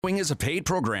Is a paid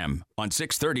program on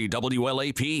 630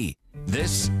 WLAP.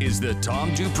 This is the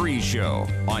Tom Dupree Show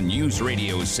on News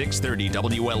Radio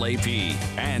 630 WLAP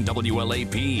and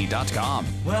WLAP.com.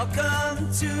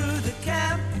 Welcome to the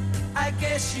camp. I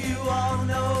guess you all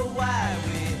know why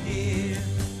we're here.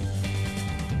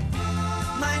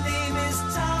 My name is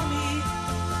Tommy,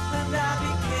 and I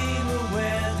became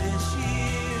aware this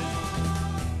year.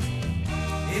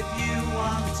 If you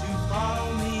want to follow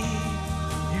me,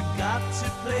 got to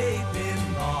play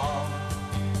pinball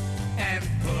and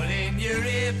put in your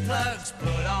earplugs,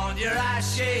 put on your eye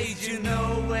shades, you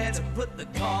know where to put the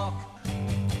cork. We're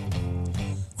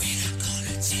not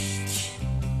gonna take it.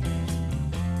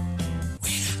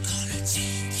 We're not gonna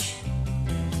take it.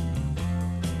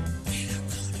 We're not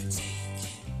gonna take it.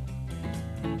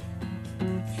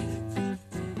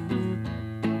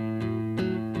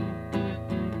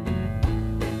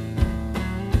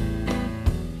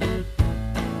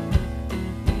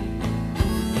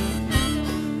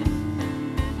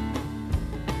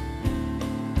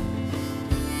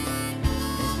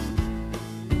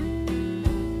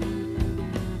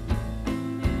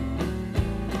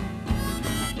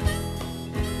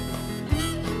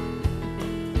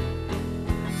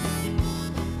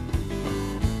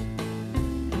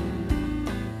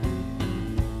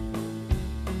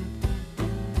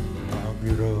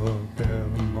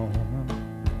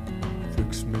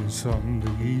 Something to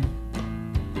eat.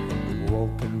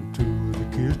 Walk into the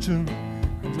kitchen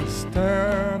and just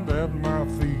stand at my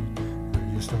feet.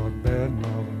 And you start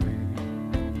bad-mouthing me.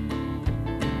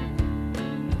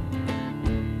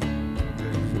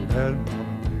 There's a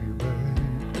bad-mouthing baby.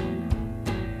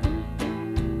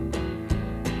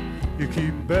 You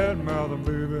keep bad-mouthing,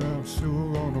 baby, I'm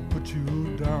sure gonna put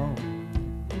you down.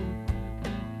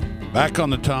 Back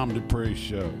on the Tom Dupree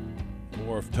Show.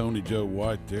 More of Tony Joe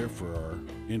White there for our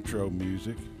intro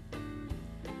music.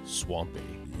 Swampy.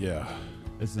 Yeah.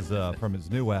 This is from his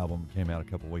new album, came out a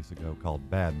couple weeks ago, called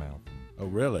Badmouth. Oh,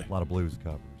 really? A lot of blues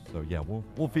covers. So, yeah,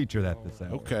 we'll feature that this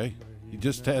hour. Okay. He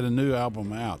just had a new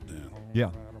album out then. Yeah.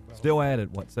 Still at it,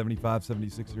 75,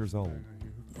 76 years old.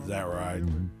 Is that right?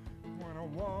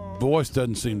 Mm-hmm. Voice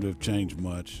doesn't seem to have changed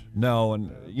much. No,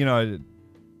 and,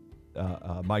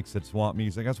 Mike said swamp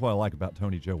music. That's what I like about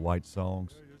Tony Joe White's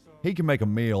songs. He can make a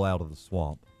meal out of the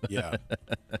swamp. Yeah,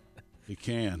 he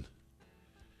can.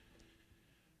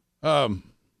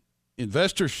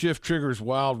 Investor shift triggers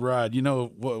wild ride. You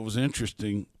know what was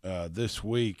interesting this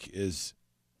week is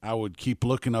I would keep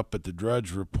looking up at the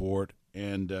Drudge Report,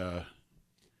 and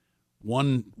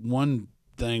one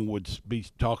thing would be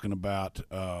talking about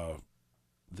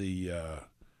the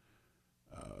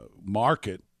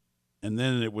market. And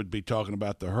then it would be talking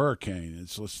about the hurricane.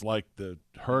 It's just like the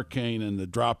hurricane and the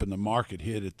drop in the market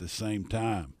hit at the same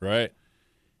time. Right.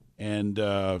 And,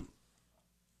 of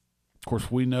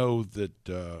course, we know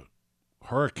that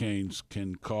hurricanes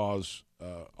can cause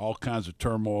all kinds of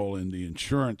turmoil in the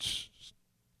insurance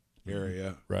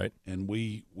area. Right. And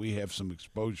we have some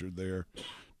exposure there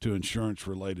to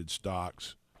insurance-related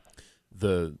stocks.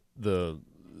 The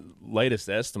latest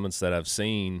estimates that I've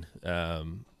seen,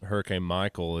 Hurricane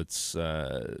Michael, it's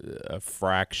a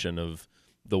fraction of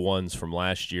the ones from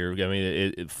last year. I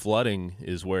mean, flooding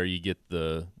is where you get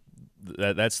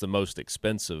that's the most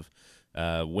expensive.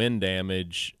 Wind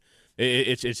damage,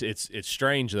 it's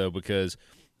strange though, because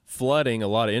flooding, a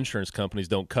lot of insurance companies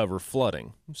don't cover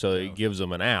flooding, so it gives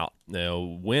them an out. Now,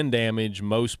 wind damage,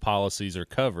 most policies are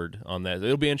covered on that.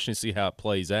 It'll be interesting to see how it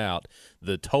plays out.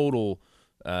 The total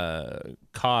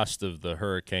cost of the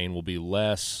hurricane will be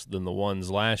less than the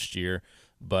ones last year,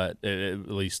 but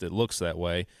at least it looks that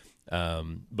way. But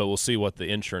we'll see what the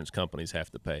insurance companies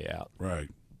have to pay out. Right.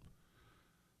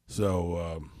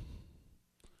 So,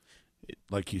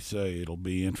 like you say, it'll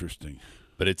be interesting.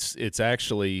 But it's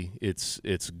actually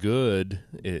good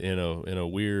in a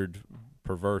weird,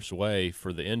 perverse way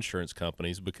for the insurance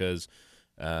companies, because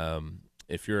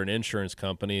if you're an insurance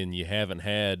company and you haven't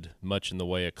had much in the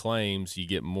way of claims, you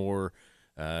get more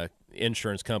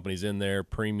insurance companies in there,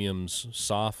 premiums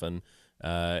soften,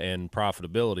 and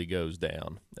profitability goes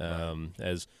down.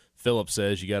 As Philip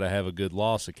says, you got to have a good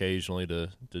loss occasionally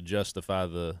to justify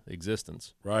the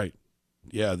existence. Right.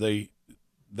 Yeah,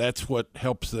 that's what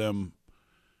helps them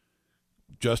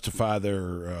justify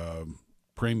their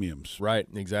premiums. Right,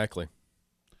 exactly.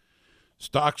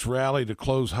 Stocks rally to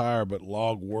close higher but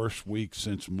log worst week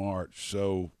since March.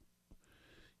 So,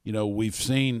 we've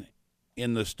seen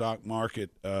in the stock market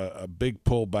a big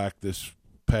pullback this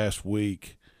past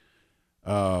week,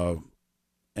 and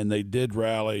they did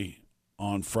rally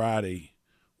on Friday.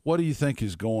 What do you think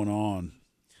is going on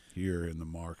here in the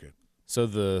market? So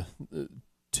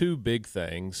two big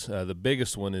things. The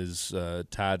biggest one is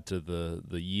tied to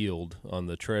the yield on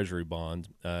the Treasury bond.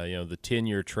 The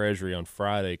 10-year Treasury on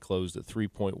Friday closed at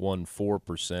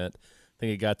 3.14%. I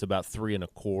think it got to about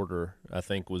 3.25%. I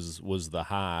think was the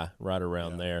high right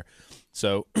around there.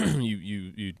 So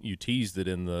you teased it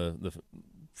in the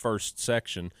first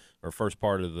section or first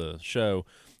part of the show.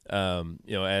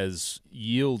 As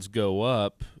yields go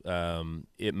up,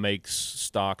 it makes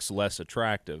stocks less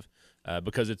attractive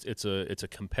because it's a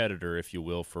competitor, if you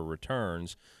will, for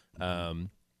returns. But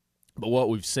what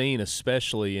we've seen,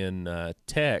 especially in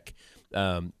tech,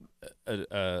 a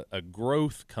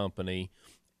growth company,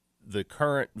 the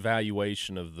current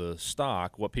valuation of the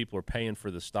stock, what people are paying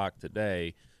for the stock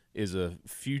today, is a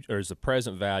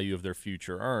present value of their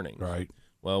future earnings. Right.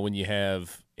 Well, when you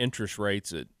have interest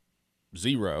rates at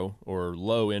zero or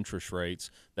low interest rates,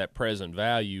 that present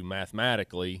value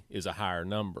mathematically is a higher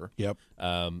number. Yep.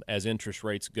 As interest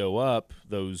rates go up,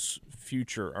 those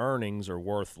future earnings are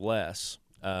worth less.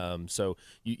 So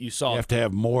you saw you have to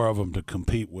have more of them to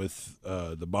compete with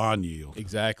the bond yield.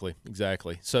 Exactly.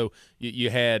 So you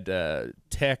had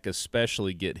tech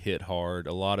especially get hit hard.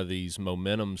 A lot of these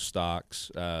momentum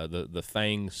stocks, the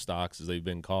FANG stocks as they've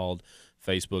been called,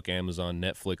 Facebook, Amazon,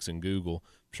 Netflix, and Google.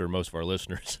 I'm sure most of our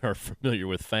listeners are familiar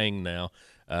with FANG now.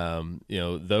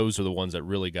 Those are the ones that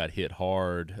really got hit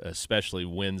hard, especially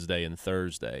Wednesday and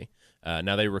Thursday.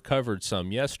 Now they recovered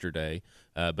some yesterday,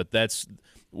 but that's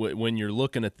when you're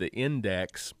looking at the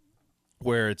index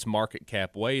where it's market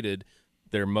cap weighted,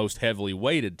 they're most heavily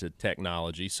weighted to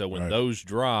technology. So when those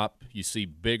drop, you see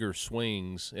bigger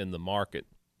swings in the market.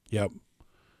 Yep.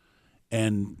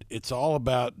 And it's all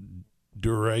about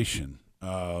duration.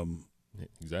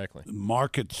 Exactly.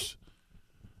 Markets.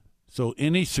 So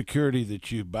any security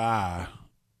that you buy,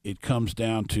 it comes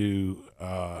down to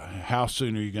how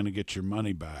soon are you going to get your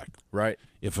money back. Right.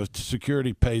 If a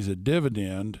security pays a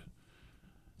dividend,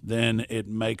 then it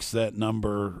makes that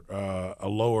number a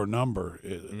lower number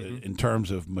in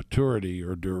terms of maturity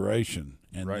or duration,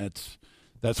 and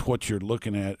that's what you're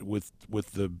looking at with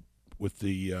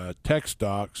the tech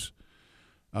stocks.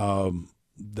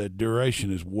 The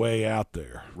duration is way out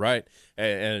there. Right,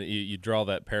 and you draw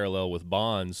that parallel with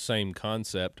bonds, same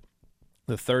concept.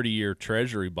 The 30-year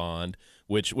Treasury bond,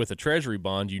 which with a Treasury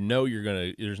bond,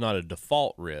 there's not a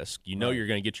default risk. You're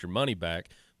going to get your money back.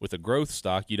 With a growth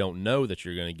stock, you don't know that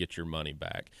you're going to get your money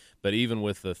back. But even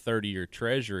with the 30-year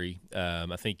Treasury,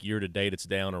 I think year-to-date it's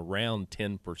down around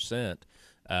 10%.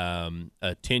 A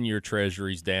 10-year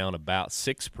Treasury's down about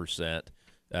 6%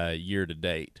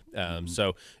 year-to-date.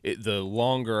 So the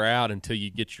longer out until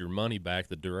you get your money back,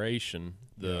 the duration,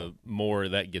 the more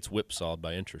that gets whipsawed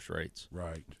by interest rates.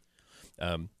 Right.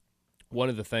 One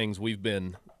of the things we've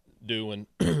been doing,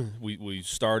 we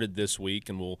started this week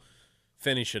and we'll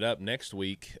finish it up next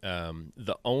week.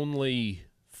 The only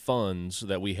funds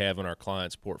that we have in our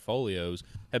clients' portfolios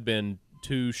have been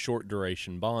 2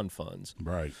 short-duration bond funds.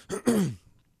 Right.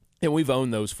 And we've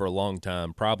owned those for a long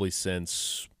time, probably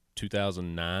since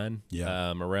 2009,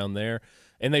 around there.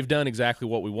 And they've done exactly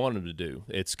what we want them to do.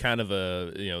 It's kind of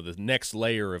the next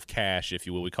layer of cash, if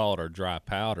you will. We call it our dry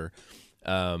powder.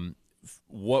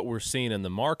 What we're seeing in the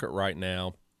market right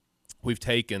now, we've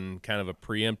taken kind of a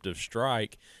preemptive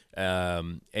strike,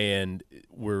 and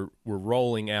we're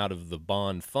rolling out of the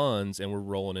bond funds and we're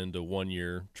rolling into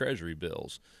 1-year Treasury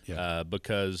bills,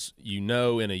 because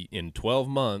in 12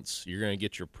 months you're going to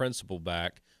get your principal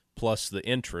back plus the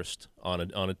interest on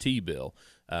a T-bill.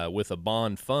 With a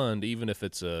bond fund, even if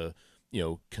it's a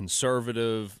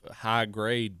conservative high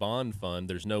grade bond fund,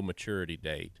 there's no maturity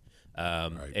date.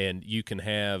 And you can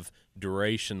have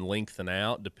duration lengthen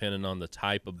out depending on the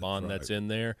type of bond that's in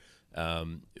there.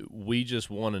 We just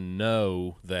want to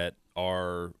know that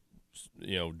our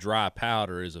dry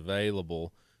powder is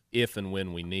available if and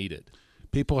when we need it.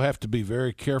 People have to be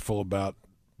very careful about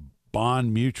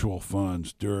bond mutual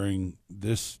funds during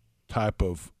this type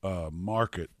of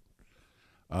market,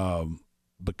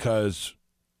 because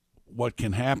what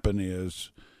can happen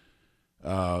is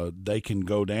they can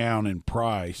go down in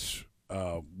price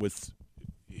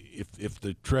if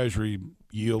the Treasury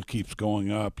yield keeps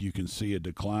going up. You can see a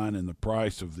decline in the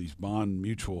price of these bond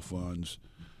mutual funds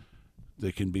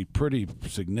that can be pretty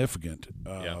significant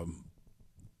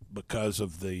because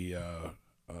of the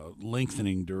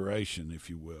lengthening duration, if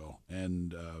you will,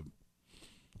 and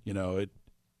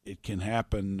it can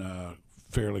happen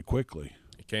fairly quickly.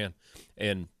 It can.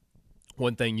 And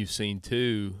one thing you've seen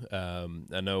too,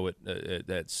 I know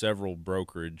at several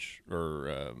brokerage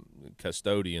or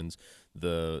custodians,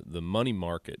 the money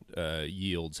market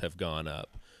yields have gone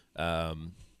up.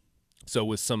 So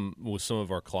with some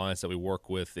of our clients that we work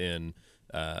with in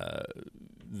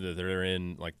they're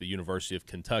in like the University of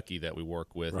Kentucky that we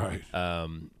work with. Right.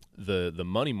 The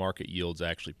money market yield's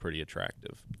actually pretty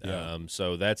attractive. Yeah.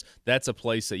 So that's a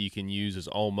place that you can use as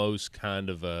almost kind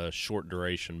of a short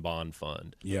duration bond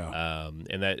fund. Yeah.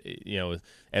 And that,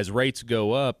 as rates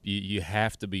go up, you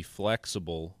have to be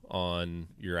flexible on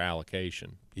your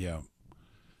allocation. Yeah.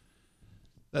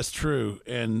 That's true.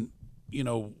 And,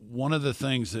 one of the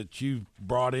things that you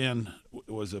brought in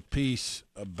was a piece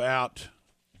about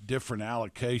different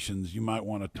allocations. You might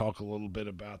want to talk a little bit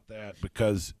about that,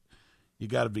 because you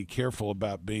got to be careful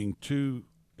about being too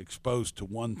exposed to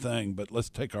one thing. But let's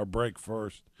take our break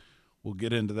first. We'll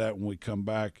get into that when we come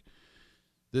back.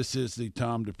 This is the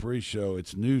Tom Dupree Show.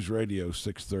 It's News Radio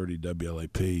 630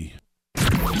 WLAP.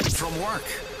 From work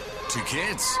to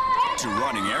kids to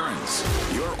running errands,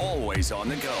 you're always on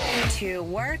the go. To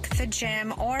work, the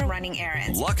gym, or running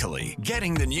errands. Luckily,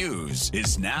 getting the news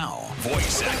is now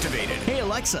voice activated. Hey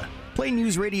Alexa, play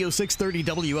News Radio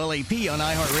 630 WLAP on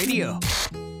iHeartRadio.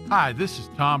 Hi, this is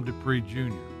Tom Dupree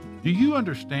Jr. Do you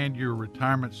understand your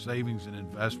retirement savings and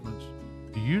investments?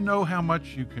 Do you know how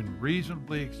much you can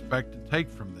reasonably expect to take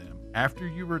from them after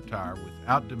you retire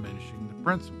without diminishing the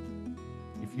principal?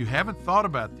 If you haven't thought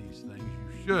about these things,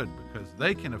 you should, because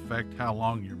they can affect how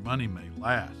long your money may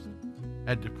last.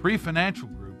 At Dupree Financial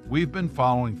Group, we've been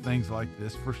following things like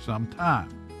this for some time.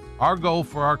 Our goal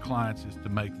for our clients is to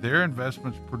make their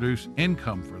investments produce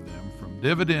income for them from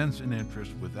dividends and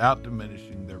interest without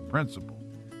diminishing their principal.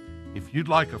 If you'd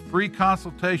like a free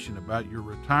consultation about your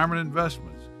retirement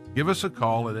investments, give us a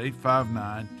call at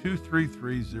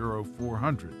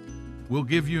 859-233-0400. We'll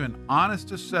give you an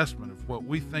honest assessment of what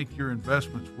we think your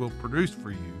investments will produce for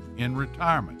you in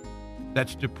retirement.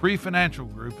 That's Dupree Financial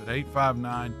Group at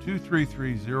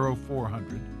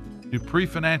 859-233-0400,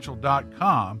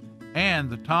 DupreeFinancial.com, and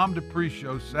the Tom Dupree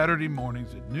Show Saturday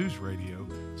mornings at News Radio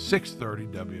 630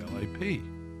 WLAP.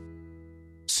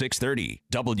 630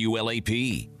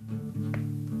 WLAP.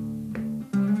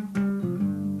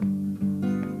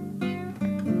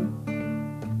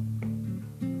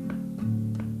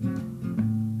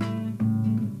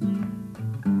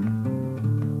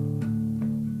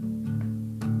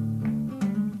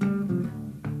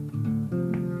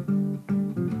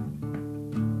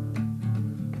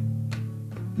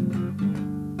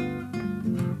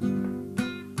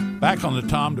 Back on the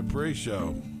Tom Dupree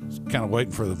Show. Just kind of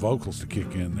waiting for the vocals to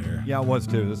kick in there. Yeah, I was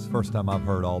too. This is the first time I've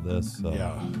heard all this. So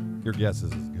Yeah. your guess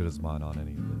is as good as mine on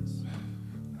any of this.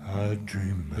 I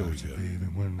dream about you, baby,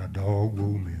 when the dog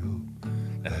woke me up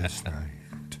last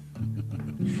night.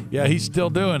 Yeah, he's still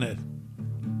doing it.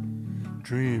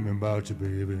 Dreaming about you,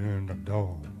 baby, and the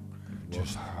dog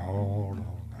just howled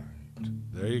all night.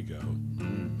 There you go.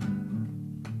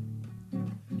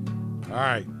 All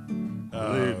right.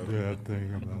 Leave that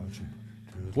thing about you.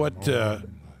 till What tomorrow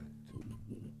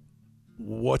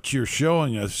what you're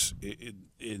showing us,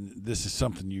 this is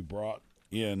something you brought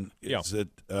in, is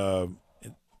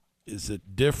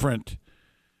that different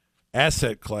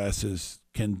asset classes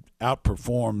can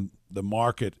outperform the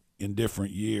market in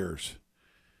different years.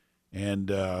 And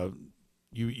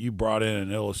you brought in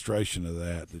an illustration of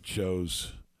that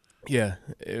shows. Yeah,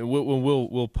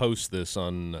 we'll post this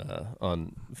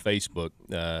on Facebook,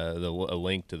 a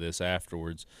link to this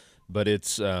afterwards. But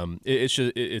it's a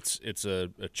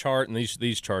chart, and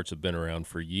these charts have been around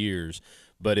for years.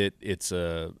 But it's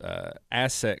a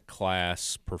asset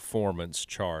class performance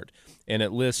chart, and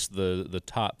it lists the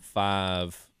top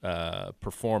 5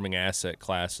 performing asset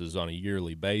classes on a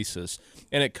yearly basis,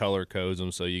 and it color codes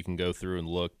them so you can go through and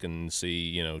look and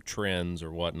see trends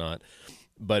or whatnot.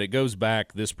 But it goes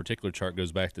back. This particular chart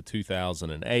goes back to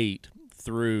 2008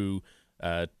 through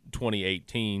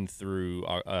 2018 through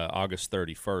August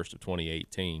 31st of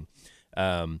 2018.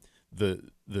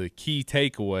 The key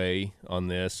takeaway on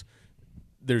this: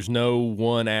 there's no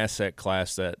one asset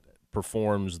class that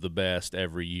performs the best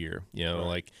every year.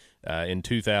 Like in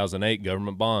 2008,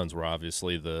 government bonds were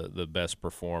obviously the best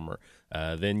performer.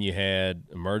 Then you had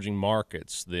emerging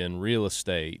markets, then real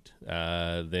estate,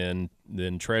 then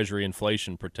Treasury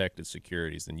inflation protected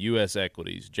securities, then U.S.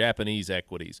 equities, Japanese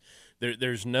equities.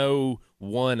 There's no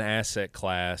one asset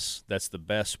class that's the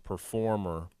best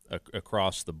performer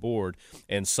across the board,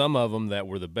 and some of them that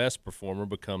were the best performer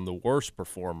become the worst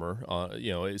performer.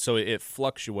 So it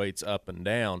fluctuates up and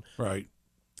down. Right.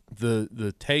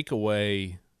 The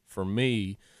takeaway for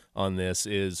me on this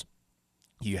is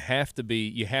you have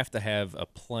to have a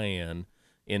plan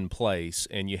in place,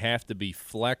 and you have to be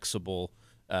flexible,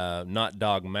 not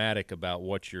dogmatic about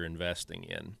what you're investing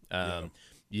in.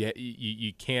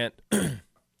 You can't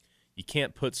you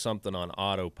can't put something on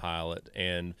autopilot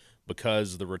and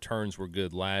because the returns were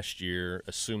good last year,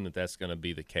 assume that that's going to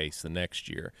be the case the next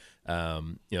year.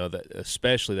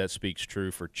 Especially that speaks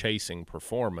true for chasing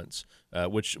performance,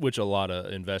 which a lot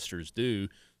of investors do.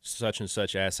 Such and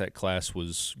such asset class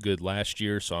was good last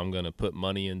year, so I'm going to put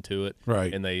money into it.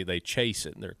 Right. And they chase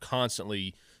it, and they're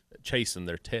constantly chasing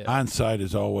their tail. Hindsight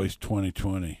is always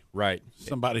 20/20. Right.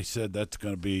 Somebody said that's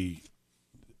going to be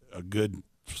a good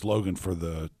slogan for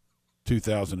the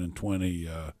 2020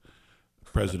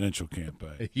 presidential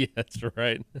campaign. Yeah, that's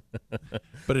right.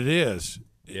 But it is.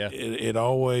 Yeah. It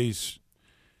always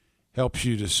helps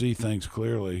you to see things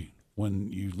clearly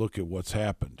when you look at what's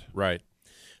happened. Right.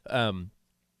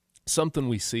 Something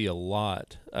we see a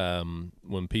lot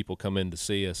when people come in to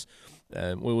see us.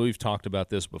 We've talked about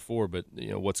this before, but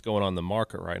what's going on in the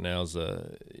market right now is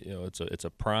it's a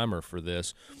primer for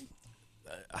this.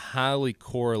 Highly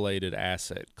correlated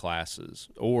asset classes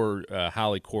or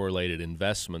highly correlated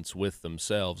investments with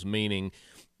themselves, meaning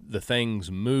the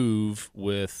things move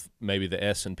with maybe the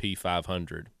S&P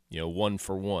 500, one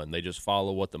for one. They just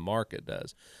follow what the market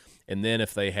does. And then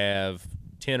if they have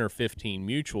 10 or 15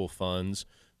 mutual funds,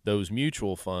 those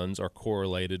mutual funds are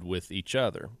correlated with each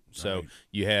other. So Right.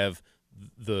 you have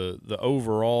the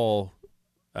overall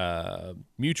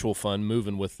mutual fund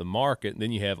moving with the market, and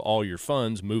then you have all your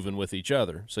funds moving with each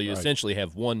other. So you Right. essentially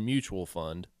have one mutual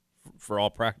fund for all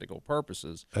practical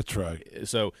purposes. That's right.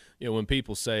 So when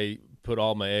people say put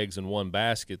all my eggs in one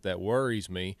basket, that worries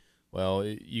me. Well,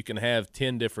 you can have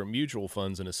 10 different mutual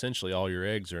funds, and essentially all your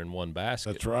eggs are in one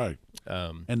basket. That's right.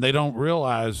 And they don't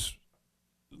realize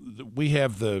that we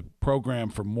have the program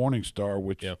from Morningstar,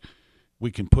 which we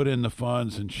can put in the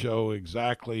funds and show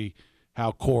exactly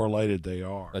how correlated they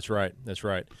are. That's right. That's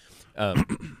right.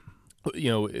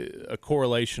 A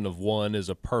correlation of 1 is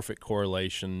a perfect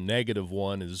correlation.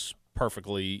 -1 is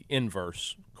perfectly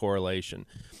inverse correlation.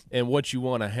 And what you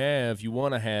want to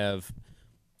have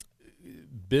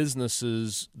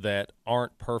businesses that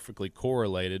aren't perfectly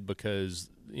correlated because,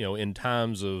 in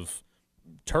times of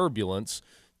turbulence,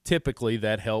 typically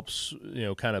that helps,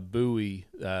 kind of buoy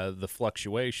the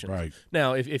fluctuations. Right.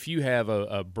 Now, if you have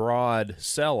a broad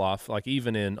sell-off, like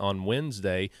even on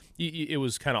Wednesday, it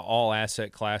was kind of all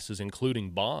asset classes, including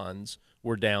bonds,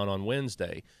 were down on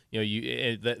Wednesday.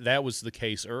 That was the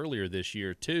case earlier this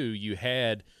year too. You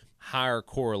had higher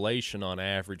correlation on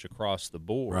average across the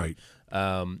board. Right.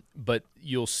 But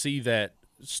you'll see that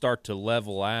start to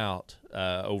level out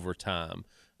over time.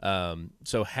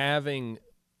 So having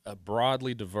a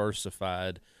broadly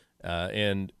diversified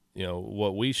and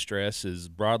what we stress is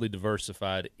broadly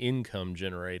diversified income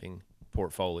generating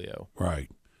portfolio.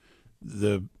 Right.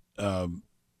 The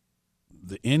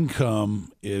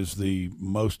income is the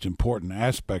most important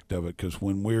aspect of it, because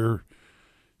when we're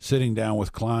sitting down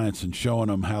with clients and showing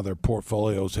them how their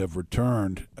portfolios have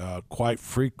returned, quite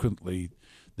frequently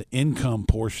the income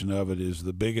portion of it is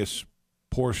the biggest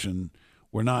portion.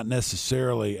 We're not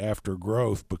necessarily after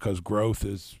growth, because growth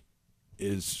is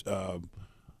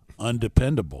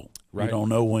undependable. Right. You don't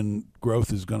know when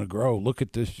growth is going to grow. Look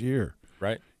at this year.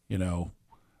 Right. You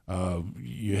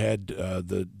had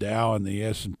the Dow and the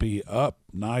S&P up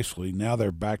nicely. Now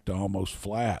they're back to almost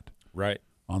flat. Right.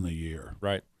 On the year.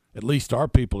 Right. At least our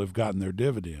people have gotten their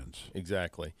dividends.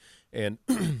 Exactly. And,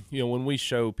 when we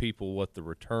show people what the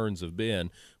returns have been,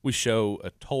 we show a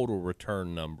total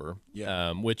return number,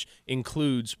 which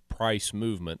includes price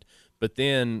movement. But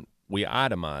then we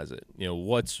itemize it.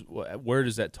 Where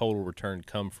does that total return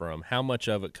come from? How much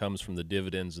of it comes from the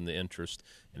dividends and the interest,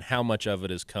 and how much of it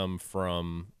has come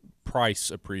from price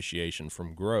appreciation,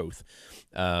 from growth?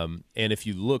 And if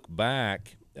you look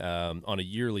back on a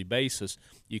yearly basis,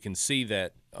 you can see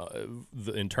that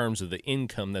in terms of the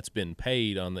income that's been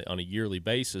paid on a yearly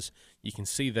basis, you can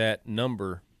see that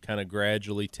number kind of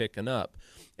gradually ticking up,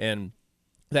 and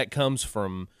that comes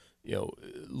from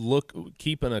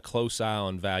keeping a close eye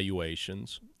on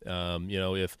valuations.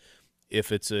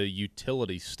 If it's a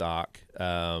utility stock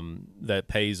that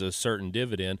pays a certain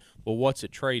dividend, well, what's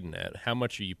it trading at? How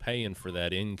much are you paying for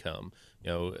that income?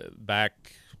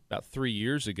 Back about 3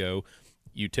 years ago,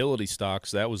 utility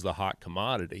stocks, that was the hot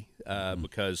commodity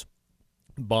because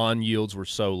bond yields were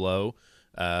so low.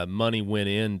 Money went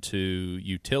into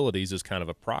utilities as kind of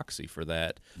a proxy for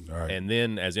that. Right. And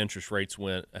then as interest rates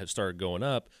started going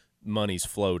up, money's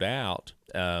flowed out.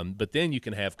 But then you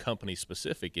can have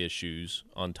company-specific issues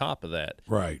on top of that.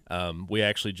 Right. We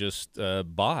actually just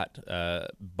bought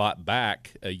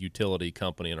back a utility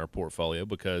company in our portfolio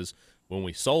because when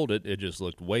we sold it, it just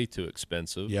looked way too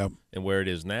expensive. Yep. And where it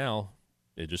is now,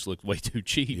 It just looked way too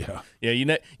cheap.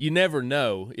 Yeah. You never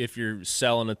know if you're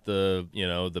selling at the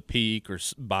the peak or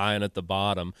buying at the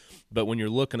bottom, but when you're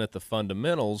looking at the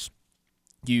fundamentals,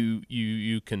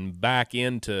 you can back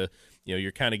into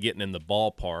you're kind of getting in the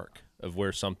ballpark of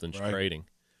where something's trading.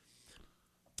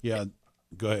 Yeah,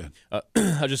 go ahead. I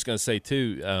was just going to say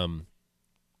too,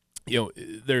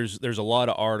 there's a lot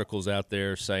of articles out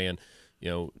there saying,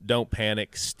 don't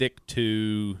panic, stick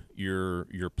to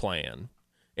your plan.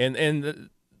 And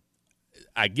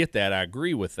I get that. I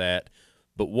agree with that.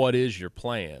 But what is your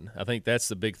plan? I think that's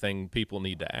the big thing people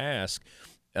need to ask.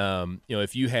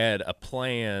 If you had a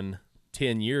plan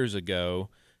 10 years ago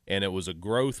and it was a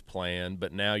growth plan,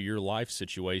 but now your life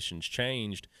situation's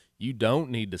changed, you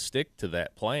don't need to stick to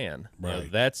that plan.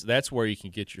 Right. That's where you can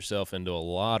get yourself into a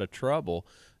lot of trouble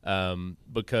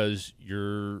because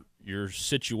your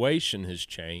situation has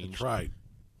changed. That's right.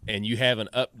 And you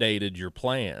haven't updated your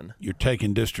plan. You're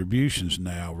taking distributions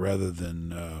now rather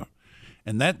than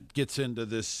and that gets into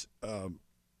this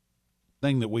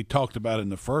thing that we talked about in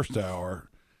the first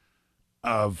hour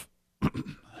of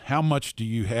how much do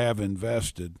you have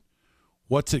invested?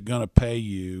 What's it going to pay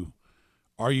you?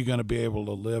 Are you going to be able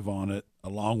to live on it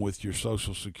along with your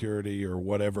Social Security or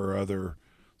whatever other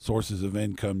sources of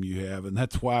income you have? And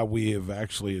that's why we have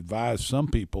actually advised some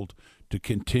people to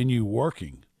continue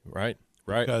working. Right.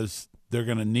 Because they're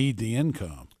going to need the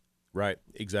income. Right,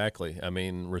 exactly. I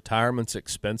mean, retirement's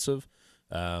expensive.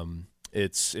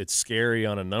 It's scary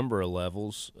on a number of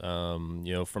levels. From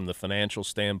the financial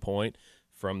standpoint,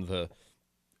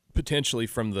 potentially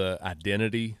from the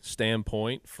identity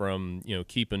standpoint, from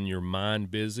keeping your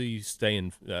mind busy,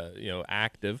 staying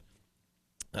active.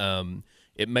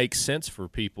 It makes sense for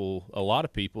a lot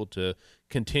of people, to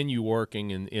continue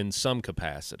working in some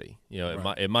capacity.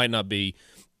 It might not be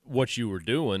what you were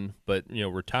doing, but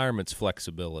retirement's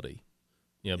flexibility.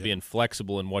 Being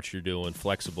flexible in what you're doing,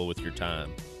 flexible with your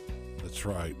time. That's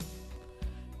right.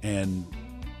 And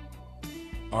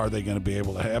are they going to be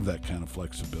able to have that kind of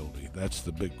flexibility? That's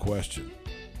the big question.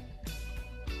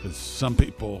 Because some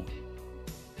people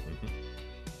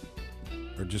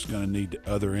are just going to need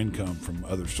other income from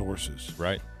other sources.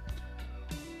 Right.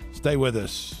 Stay with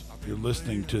us. You're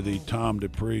listening to the Tom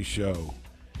Dupree Show.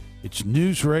 It's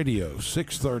News Radio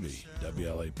 630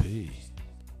 WLAP.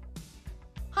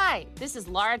 Hi, this is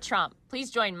Laura Trump. Please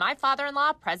join my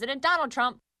father-in-law, President Donald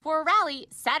Trump, for a rally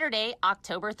Saturday,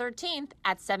 October 13th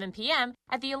at 7 p.m.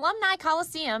 at the Alumni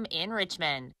Coliseum in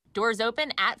Richmond. Doors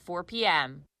open at 4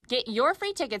 p.m. Get your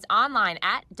free tickets online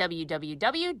at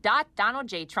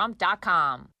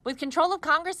www.donaldjtrump.com. With control of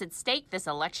Congress at stake this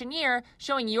election year,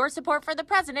 showing your support for the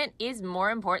president is more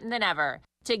important than ever.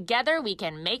 Together, we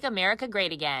can make America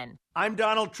great again. I'm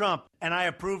Donald Trump, and I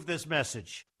approve this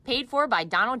message. Paid for by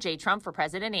Donald J. Trump for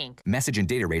President, Inc. Message and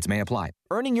data rates may apply.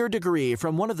 Earning your degree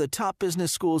from one of the top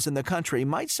business schools in the country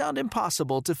might sound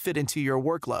impossible to fit into your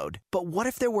workload. But what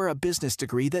if there were a business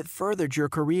degree that furthered your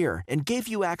career and gave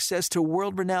you access to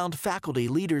world-renowned faculty,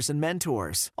 leaders, and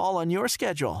mentors, all on your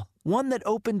schedule? One that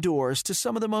opened doors to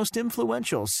some of the most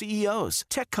influential CEOs,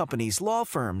 tech companies, law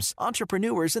firms,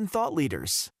 entrepreneurs, and thought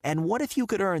leaders. And what if you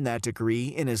could earn that degree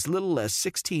in as little as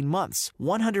 16 months,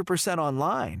 100%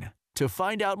 online? To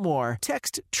find out more,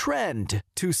 text TREND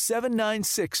to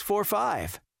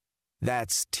 79645.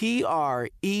 That's TREND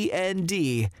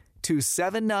to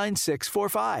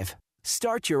 79645.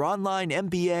 Start your online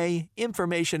MBA,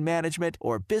 Information Management,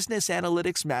 or Business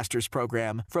Analytics Master's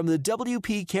Program from the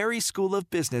W.P. Carey School of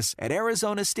Business at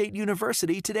Arizona State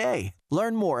University today.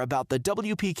 Learn more about the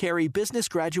W.P. Carey Business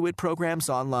Graduate Programs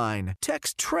online.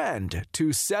 Text TREND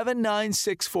to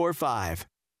 79645.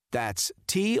 That's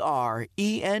TREND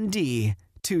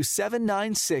to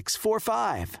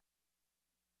 79645.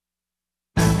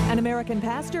 An American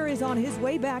pastor is on his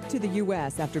way back to the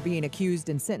U.S. after being accused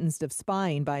and sentenced of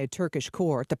spying by a Turkish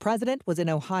court. The president was in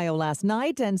Ohio last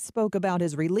night and spoke about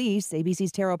his release.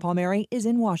 ABC's Tara Palmieri is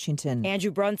in Washington.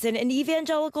 Andrew Brunson, an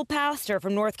evangelical pastor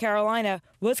from North Carolina,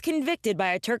 was convicted by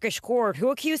a Turkish court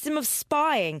who accused him of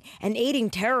spying and aiding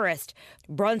terrorists.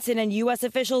 Brunson and U.S.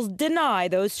 officials deny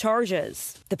those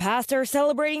charges. The pastor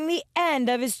celebrating the end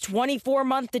of his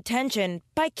 24-month detention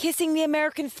by kissing the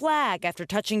American flag after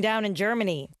touching down in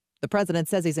Germany. The president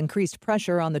says he's increased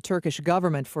pressure on the Turkish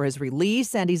government for his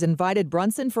release, and he's invited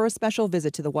Brunson for a special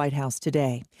visit to the White House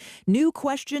today. New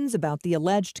questions about the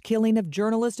alleged killing of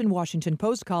journalist and Washington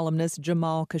Post columnist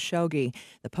Jamal Khashoggi.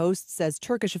 The Post says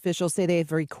Turkish officials say they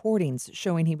have recordings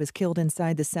showing he was killed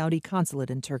inside the Saudi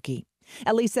consulate in Turkey.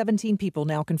 At least 17 people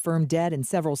now confirmed dead in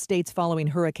several states following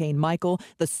Hurricane Michael.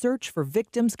 The search for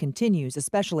victims continues,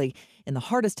 especially in the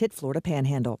hardest-hit Florida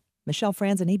Panhandle. Michelle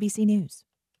Franzen, ABC News.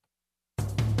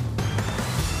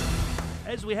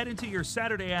 As we head into your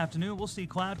Saturday afternoon, we'll see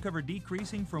cloud cover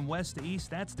decreasing from west to east.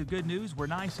 That's the good news. We're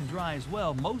nice and dry as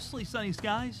well. Mostly sunny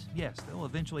skies. Yes, they'll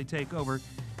eventually take over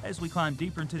as we climb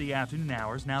deeper into the afternoon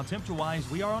hours. Now,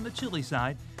 temperature-wise, we are on the chilly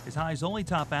side as highs only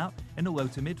top out in the low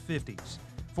to mid-50s.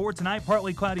 For tonight,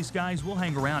 partly cloudy skies will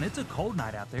hang around. It's a cold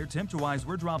night out there. Temperature-wise,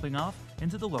 we're dropping off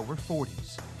into the lower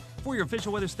 40s. For your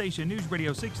official weather station, News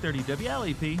Radio 630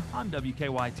 WLAP, I'm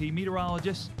WKYT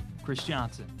meteorologist Chris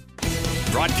Johnson.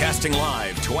 Broadcasting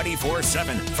live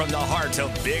 24/7 from the heart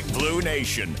of Big Blue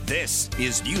Nation. This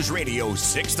is News Radio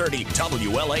 630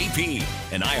 WLAP,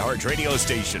 an iHeart radio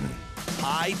station.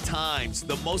 High Times,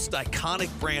 the most iconic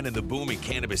brand in the booming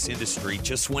cannabis industry,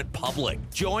 just went public.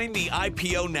 Join the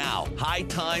IPO now.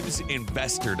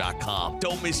 HighTimesInvestor.com.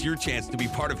 Don't miss your chance to be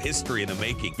part of history in the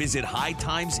making. Visit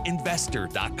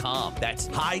HighTimesInvestor.com. That's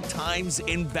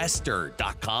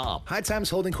HighTimesInvestor.com. High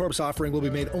Times Holding Corp's offering will be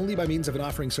made only by means of an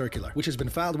offering circular, which has been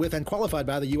filed with and qualified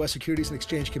by the U.S. Securities and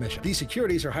Exchange Commission. These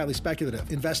securities are highly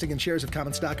speculative. Investing in shares of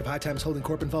common stock of High Times Holding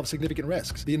Corp involves significant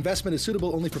risks. The investment is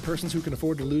suitable only for persons who can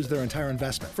afford to lose their entire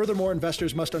investment. Furthermore,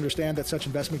 investors must understand that such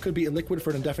investment could be illiquid for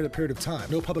an indefinite period of time.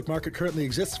 No public market currently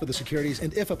exists for the securities,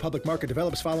 and if a public market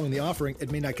develops following the offering, it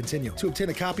may not continue. To obtain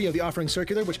a copy of the offering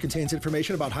circular, which contains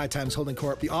information about High Times Holding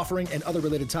Corp, the offering, and other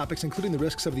related topics, including the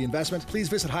risks of the investment, please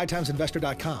visit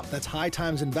HighTimesInvestor.com. That's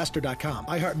HighTimesInvestor.com.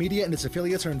 iHeartMedia and its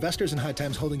affiliates are investors in High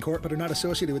Times Holding Corp, but are not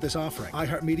associated with this offering.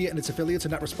 iHeartMedia and its affiliates are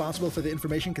not responsible for the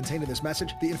information contained in this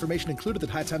message, the information included at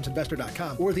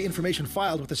HighTimesInvestor.com, or the information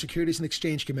filed with the Securities and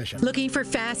Exchange Commission. Looking for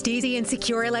fast, easy, and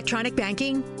secure electronic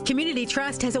banking? Community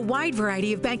Trust has a wide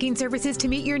variety of banking services to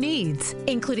meet your needs,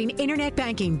 including internet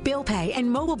banking, bill pay, and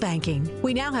mobile banking.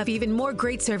 We now have even more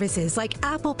great services like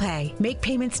Apple Pay, make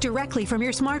payments directly from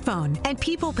your smartphone, and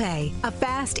People Pay, a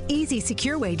fast, easy,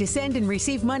 secure way to send and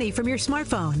receive money from your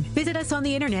smartphone. Visit us on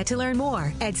the internet to learn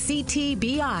more at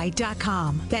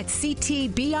ctbi.com. That's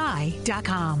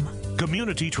ctbi.com.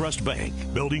 Community Trust Bank,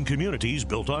 building communities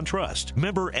built on trust.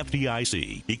 Member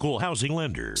FDIC, equal housing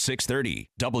lender. 630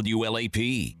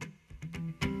 WLAP.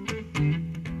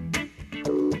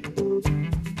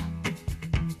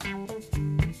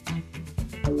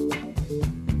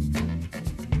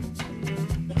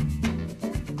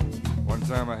 One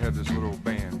time I had this little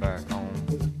band back home,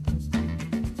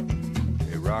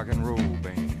 a rock and roll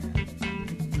band.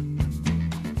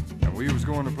 And we was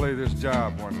going to play this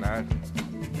job one night,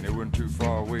 and it wasn't too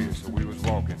far away, so we was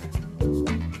walking it.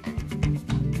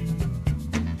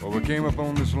 Well, we came up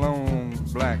on this long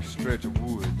black stretch of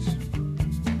woods.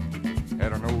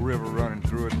 Had an old river running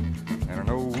through it, and an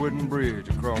old wooden bridge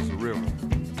across the river.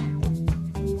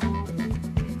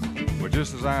 Well,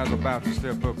 just as I was about to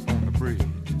step up on the bridge,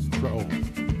 troll,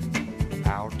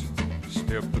 out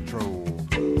stepped the troll,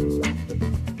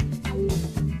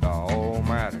 the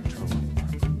almighty troll.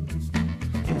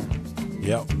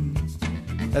 Yep.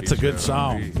 That's a good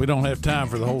song. We don't have time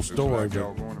for the whole story,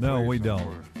 but no, we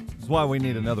don't. That's why we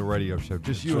need another radio show.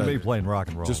 Just you and me playing rock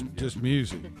and roll. Just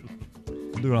music.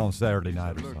 We'll do it on Saturday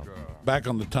night or something. Back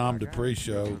on the Tom Dupree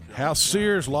Show, how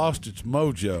Sears lost its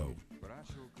mojo.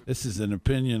 This is an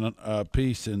opinion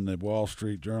piece in the Wall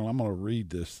Street Journal. I'm going to read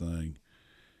this thing.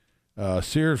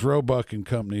 Sears, Roebuck &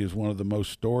 Company is one of the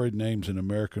most storied names in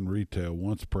American retail,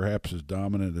 once perhaps as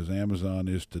dominant as Amazon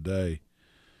is today.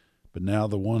 But now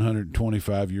the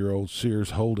 125-year-old Sears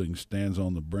Holdings stands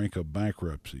on the brink of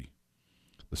bankruptcy.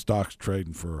 The stock's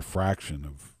trading for a fraction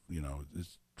of,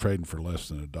 it's trading for less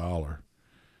than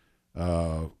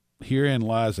 $1. Herein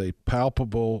lies a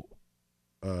parable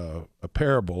of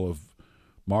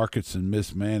markets and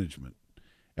mismanagement.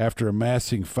 After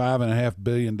amassing $5.5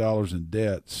 billion in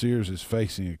debt, Sears is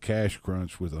facing a cash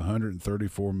crunch with a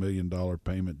 $134 million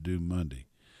payment due Monday.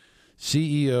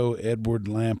 CEO Edward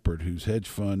Lampert, whose hedge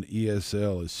fund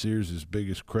ESL is Sears'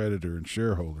 biggest creditor and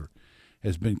shareholder,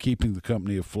 has been keeping the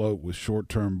company afloat with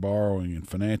short-term borrowing and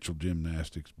financial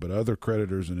gymnastics, but other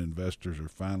creditors and investors are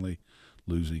finally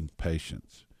losing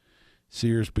patience.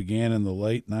 Sears began in the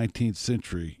late 19th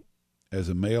century as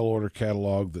a mail-order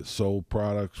catalog that sold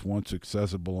products once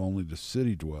accessible only to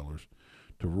city dwellers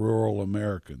to rural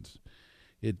Americans.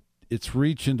 Its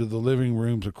reach into the living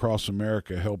rooms across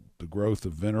America helped the growth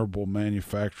of venerable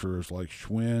manufacturers like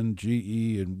Schwinn,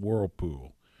 GE, and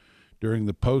Whirlpool. During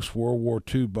the post-World War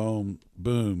II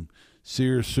boom,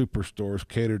 Sears superstores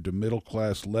catered to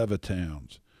middle-class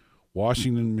Levittowns.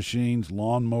 Washington machines,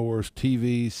 lawnmowers,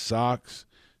 TVs, socks,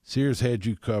 Sears had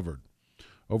you covered.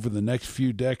 Over the next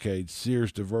few decades,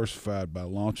 Sears diversified by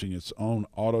launching its own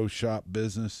auto shop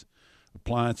business,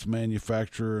 appliance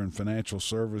manufacturer, and financial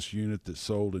service unit that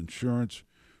sold insurance,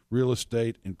 real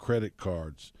estate, and credit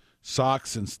cards,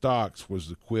 Socks and Stocks was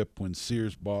the quip when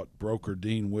Sears bought broker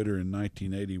Dean Witter in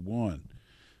 1981.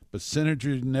 But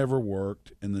synergy never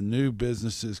worked, and the new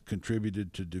businesses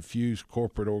contributed to diffuse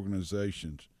corporate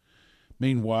organizations.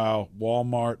 Meanwhile,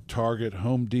 Walmart, Target,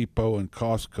 Home Depot, and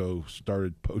Costco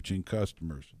started poaching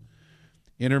customers.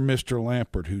 Enter Mr.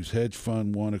 Lampert, whose hedge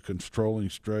fund won a controlling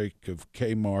streak of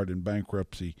Kmart in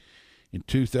bankruptcy in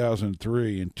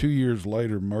 2003, and 2 years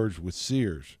later merged with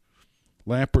Sears.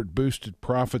 Lampert boosted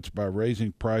profits by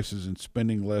raising prices and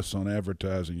spending less on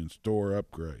advertising and store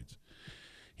upgrades.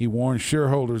 He warned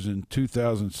shareholders in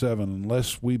 2007,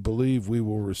 unless we believe we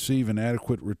will receive an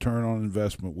adequate return on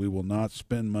investment, we will not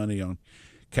spend money on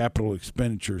capital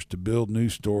expenditures to build new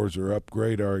stores or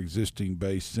upgrade our existing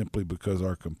base simply because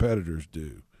our competitors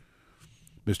do.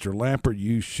 Mr. Lampert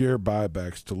used share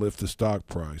buybacks to lift the stock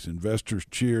price. Investors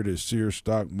cheered as Sears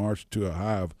stock marched to a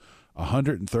high of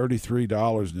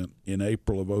 $133 in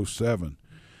April of 2007.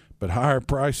 But higher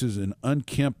prices in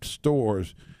unkempt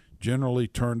stores generally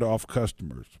turned off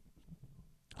customers.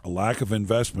 A lack of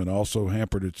investment also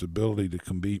hampered its ability to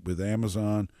compete with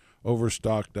Amazon,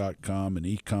 Overstock.com, and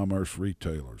e-commerce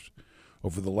retailers.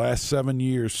 Over the last 7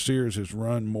 years, Sears has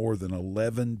run more than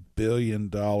 $11 billion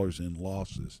in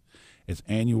losses. Its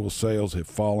annual sales have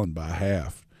fallen by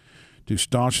half. To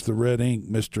staunch the red ink,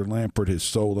 Mr. Lampert has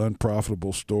sold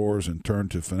unprofitable stores and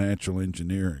turned to financial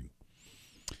engineering.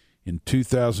 In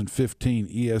 2015,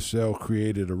 ESL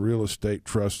created a real estate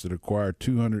trust that acquired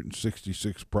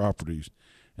 266 properties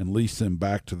and leased them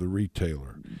back to the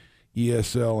retailer.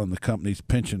 ESL and the company's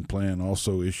pension plan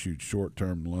also issued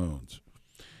short-term loans.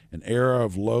 An era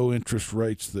of low interest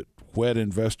rates that whet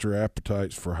investor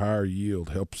appetites for higher yield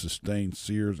helped sustain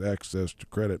Sears' access to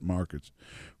credit markets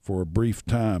for a brief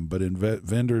time, but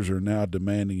vendors are now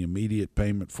demanding immediate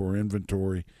payment for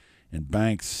inventory, and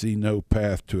banks see no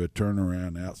path to a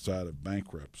turnaround outside of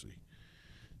bankruptcy.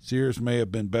 Sears may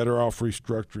have been better off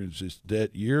restructuring its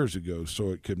debt years ago so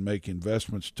it could make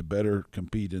investments to better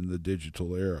compete in the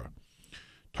digital era.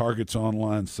 Target's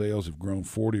online sales have grown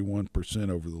 41%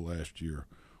 over the last year.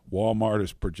 Walmart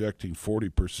is projecting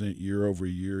 40%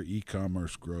 year-over-year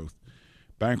e-commerce growth.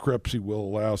 Bankruptcy will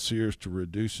allow Sears to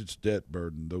reduce its debt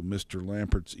burden, though Mr.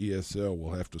 Lampert's ESL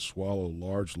will have to swallow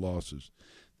large losses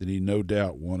that he no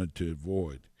doubt wanted to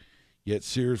avoid. Yet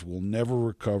Sears will never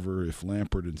recover if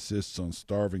Lampert insists on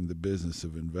starving the business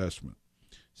of investment.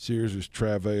 Sears'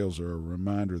 travails are a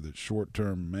reminder that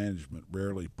short-term management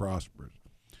rarely prospers.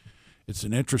 It's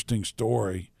an interesting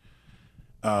story.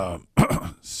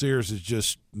 Sears has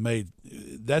just made –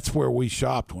 that's where we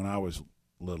shopped when I was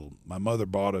little. My mother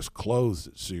bought us clothes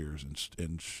at Sears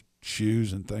and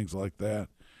shoes and things like that.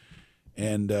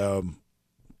 And,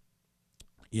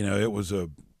 it was a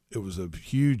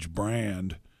huge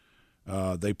brand.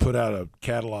 They put out a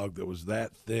catalog that was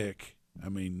that thick. I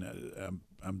mean,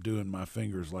 I'm doing my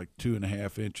fingers like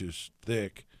 2.5 inches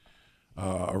thick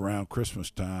around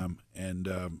Christmas time,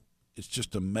 and it's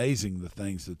just amazing the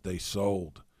things that they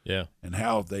sold. Yeah, and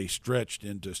how they stretched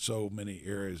into so many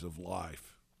areas of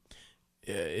life.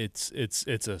 It's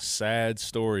a sad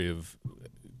story of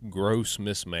gross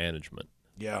mismanagement.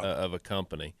 Yeah. Of a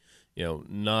company.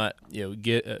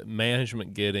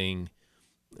 Management getting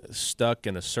stuck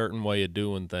in a certain way of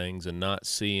doing things and not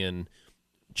seeing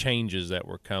changes that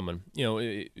were coming.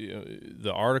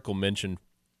 The article mentioned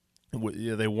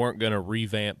they weren't going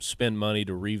to spend money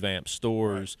to revamp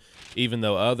stores, right, even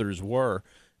though others were.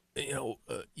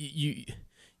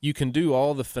 You can do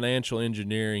all the financial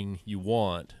engineering you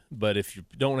want, but if you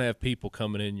don't have people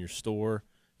coming in your store,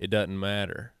 it doesn't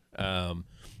matter.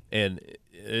 And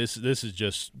this is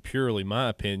just purely my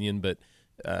opinion, but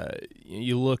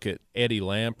you look at Eddie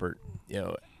Lampert,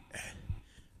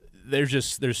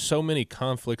 there's so many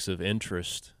conflicts of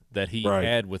interest that he right.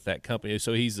 had with that company.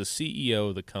 So he's the CEO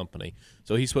of the company,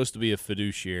 so he's supposed to be a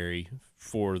fiduciary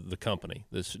for the company,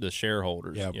 the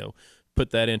shareholders. Yep.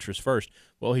 Put that interest first.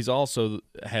 Well, he's also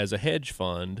has a hedge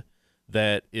fund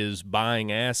that is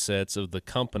buying assets of the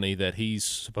company that he's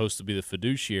supposed to be the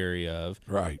fiduciary of,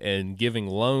 right, and giving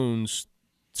loans.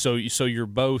 So you're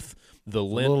both the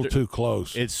lender. A little too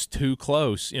close. It's too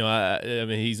close. I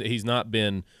mean, he's not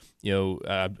been. I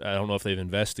don't know if they've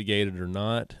investigated or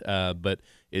not, but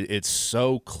it's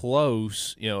so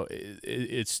close.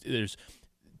 There's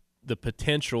the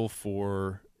potential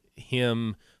for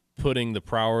him putting the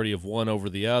priority of one over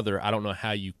the other. I don't know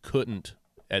how you couldn't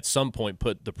at some point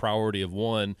put the priority of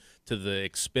one to the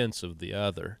expense of the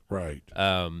other. Right.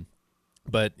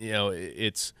 But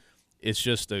it's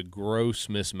just a gross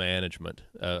mismanagement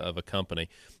of a company.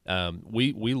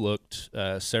 We looked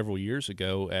several years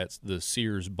ago at the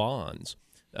Sears bonds.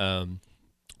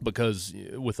 because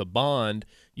with a bond,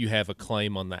 you have a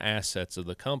claim on the assets of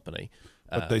the company.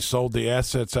 But they sold the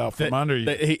assets out from under you.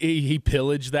 He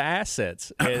pillaged the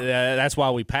assets. And, that's why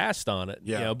we passed on it.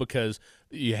 Yeah. Because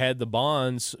you had the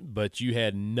bonds, but you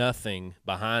had nothing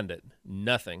behind it,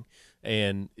 nothing.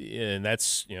 And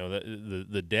that's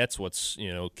the debt's what's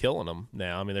killing them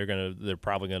now. I mean they're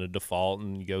probably gonna default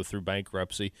and go through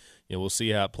bankruptcy. We'll see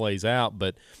how it plays out,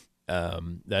 but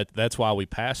that's why we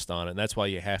passed on it. And that's why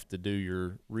you have to do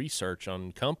your research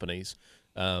on companies.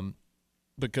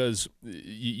 Because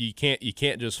you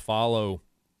can't just follow,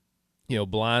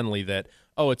 blindly that,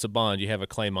 oh, it's a bond, you have a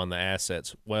claim on the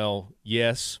assets. Well,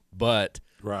 yes, but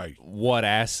right, what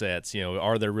assets?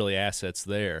 Are there really assets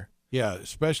there? Yeah,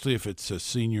 especially if it's a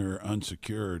senior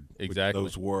unsecured. Exactly,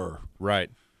 those were right.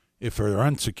 If they're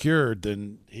unsecured,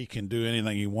 then he can do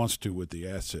anything he wants to with the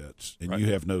assets, and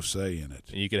you have no say in it.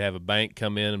 And you could have a bank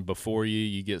come in and before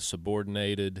you get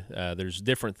subordinated. There's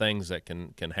different things that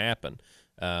can happen.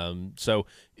 So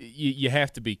you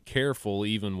have to be careful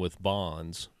even with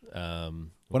bonds.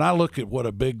 When I look at what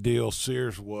a big deal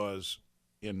Sears was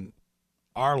in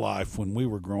our life when we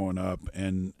were growing up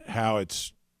and how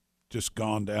it's just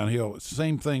gone downhill,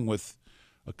 same thing with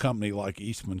a company like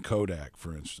Eastman Kodak,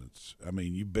 for instance. I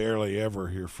mean, you barely ever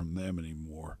hear from them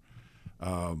anymore.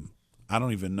 I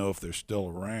don't even know if they're still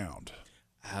around.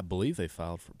 I believe they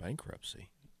filed for bankruptcy.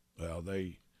 Well,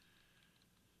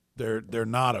 they're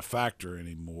not a factor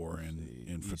anymore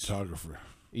in photography.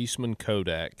 Eastman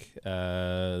Kodak,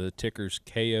 the ticker's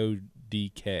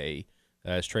KODK.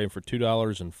 It's trading for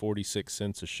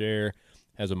 $2.46 a share.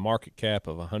 Has a market cap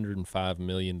of $105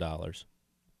 million. God.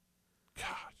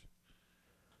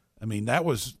 I mean, that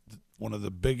was one of the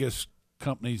biggest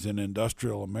companies in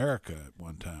industrial America at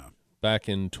one time. Back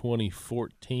in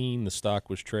 2014, the stock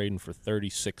was trading for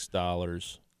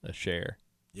 $36 a share.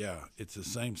 Yeah, it's the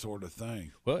same sort of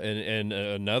thing. Well, and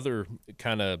another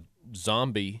kind of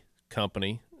zombie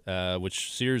company,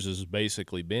 which Sears has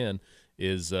basically been,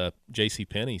 is J.C.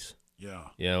 Penney's.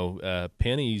 Yeah.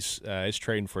 Penny's is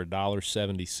trading for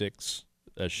 $1.76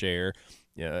 a share.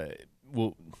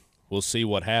 We'll see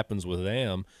what happens with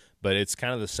them, but it's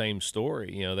kind of the same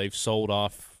story. They've sold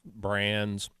off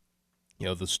brands.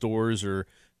 The stores are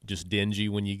just dingy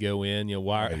when you go in.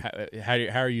 Why? Right.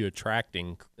 How are you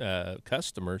attracting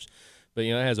customers? But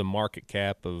it has a market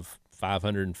cap of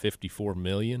 $554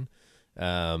 million.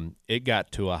 It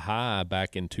got to a high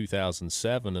back in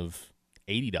 2007 of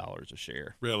 $80 a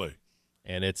share. Really?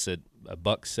 And it's at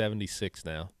 $1.76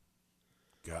 now.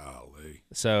 Golly.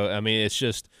 So I mean, it's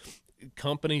just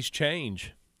companies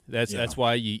change. That's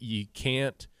why you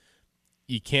can't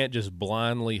just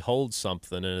blindly hold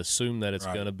something and assume that it's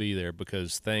going to be there,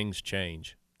 because things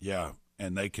change. Yeah,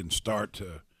 and they can start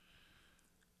to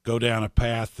go down a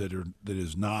path that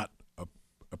is not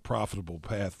a profitable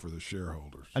path for the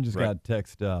shareholders. I just got a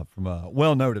text from a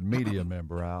well-noted media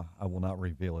member. I will not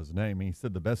reveal his name. He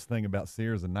said the best thing about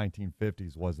Sears in the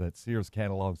 1950s was that Sears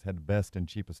catalogs had the best and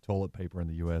cheapest toilet paper in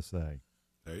the USA.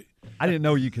 I didn't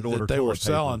know you could order they toilet were paper.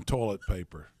 selling toilet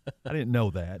paper. I didn't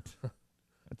know that.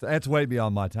 That's way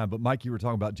beyond my time. But, Mike, you were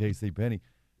talking about J.C. Penney.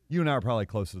 You and I are probably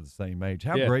close to the same age.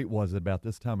 How great was it about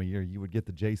this time of year? You would get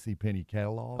the J.C. Penney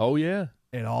catalog. Oh, yeah.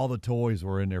 And all the toys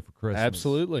were in there for Christmas.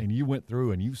 Absolutely. And you went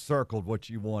through and you circled what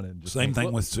you wanted. Same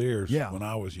thing with Sears when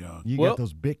I was young. You got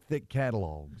those big, thick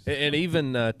catalogs. And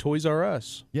even Toys R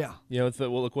Us. Yeah.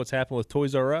 Look what's happened with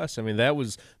Toys R Us. I mean, that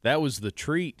was the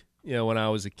treat. When I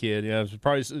was a kid, it was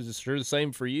probably sure the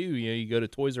same for you. You go to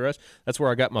Toys R Us. That's where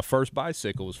I got my first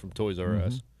bicycle, was from Toys R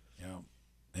Us. Yeah,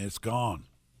 and it's gone.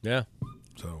 Yeah.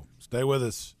 So stay with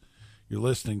us. You're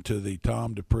listening to the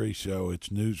Tom Dupree Show.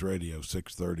 It's News Radio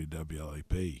 630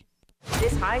 WLAP.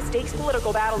 This high-stakes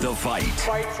political battle. The fight.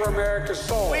 Fight for America's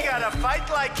soul. We gotta fight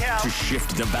like hell. To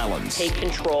shift the balance. Take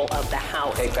control of the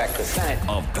House. Take back the Senate.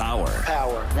 Of power.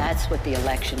 Power. That's what the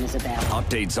election is about.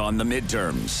 Updates on the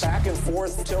midterms. Back and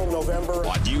forth until November.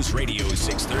 On News Radio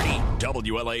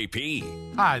 630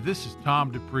 WLAP. Hi, this is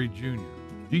Tom Dupree Jr.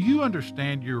 Do you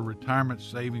understand your retirement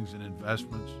savings and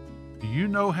investments? Do you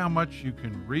know how much you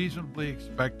can reasonably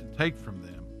expect to take from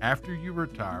them after you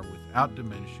retire without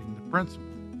diminishing the principal?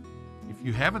 If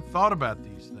you haven't thought about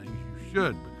these things, you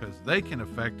should, because they can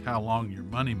affect how long your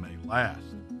money may last.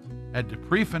 At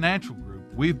Dupree Financial Group,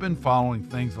 we've been following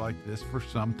things like this for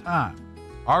some time.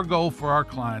 Our goal for our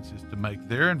clients is to make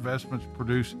their investments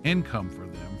produce income for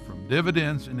them from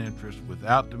dividends and interest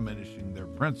without diminishing their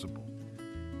principal.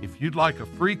 If you'd like a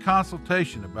free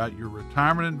consultation about your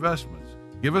retirement investments,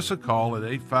 give us a call at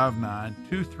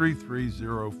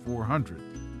 859-233-0400.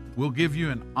 We'll give you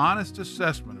an honest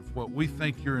assessment of what we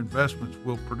think your investments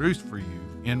will produce for you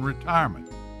in retirement.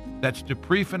 That's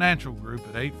Dupree Financial Group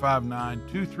at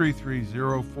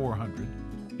 859-233-0400,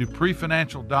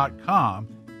 DupreeFinancial.com,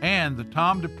 and the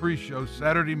Tom Dupree Show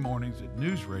Saturday mornings at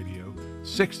News Radio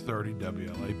 630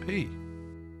 WLAP.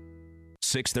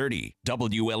 630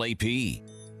 WLAP.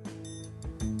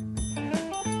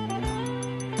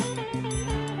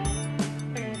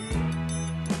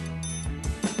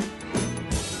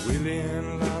 Willie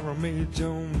and Laura Mae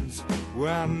Jones were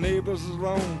our neighbors a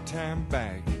long time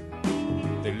back.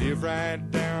 They live right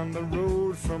down the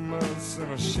road from us in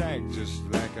a shack just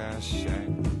like our shack.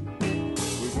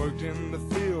 We worked in the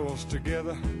fields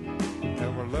together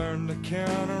and we learned to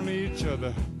count on each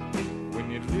other.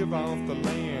 When you live off the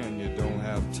land, you don't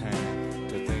have time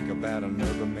to think about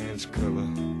another man's color.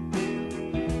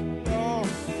 Oh,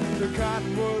 the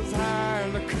cotton was high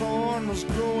and the corn was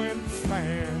growing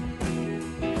fine.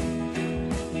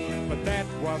 But that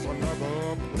was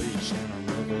another place and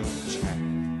another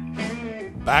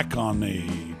time. Back on the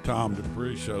Tom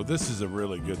Dupree Show. This is a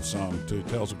really good song, too. It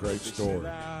tells a great story.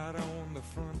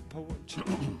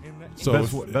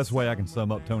 So best way I can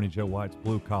sum up Tony Joe White's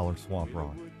blue collar swamp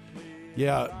rock.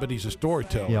 Yeah, but he's a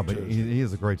storyteller. Yeah, but he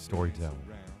is a great storyteller.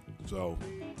 So,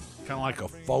 kind of like a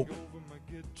folk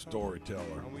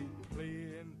storyteller.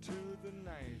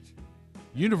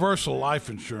 Universal life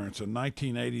insurance, a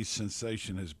 1980s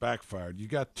sensation, has backfired. You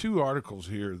got two articles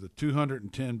here, the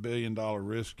 $210 billion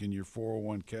risk in your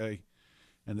 401k,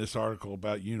 and this article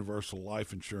about universal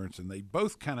life insurance, and they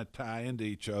both kind of tie into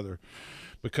each other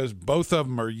because both of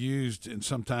them are used and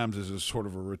sometimes as a sort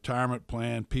of a retirement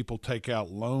plan. People take out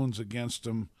loans against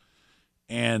them,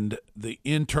 and the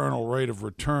internal rate of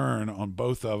return on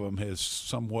both of them has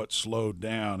somewhat slowed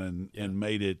down and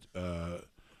made it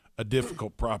a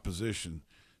difficult proposition,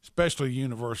 especially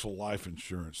universal life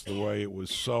insurance, the way it was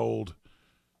sold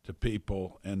to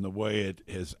people and the way it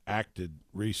has acted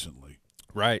recently.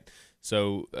 Right.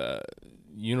 So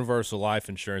universal life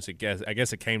insurance, I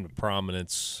guess it came to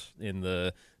prominence in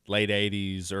the late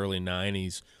 80s, early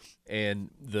 90s. And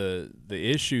the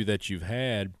issue that you've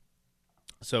had,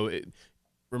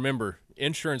 remember,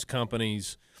 insurance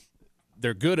companies,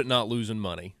 they're good at not losing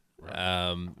money.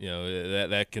 Right.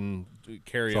 That can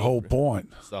carry. It's the whole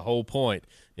point. It's the whole point.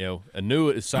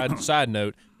 Side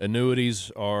note: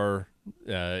 annuities are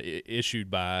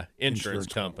issued by insurance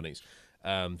companies.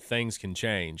 Things can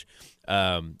change,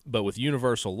 but with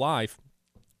universal life,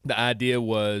 the idea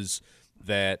was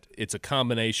that it's a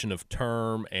combination of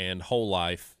term and whole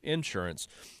life insurance.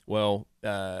 Well,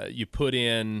 you put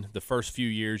in the first few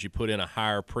years, you put in a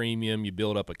higher premium, you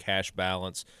build up a cash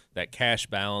balance. That cash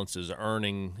balance is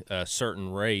earning a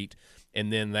certain rate,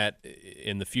 and then that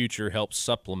in the future helps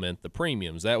supplement the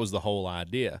premiums. That was the whole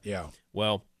idea. Yeah.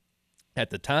 Well, at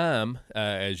the time,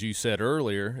 as you said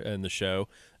earlier in the show,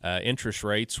 interest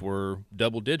rates were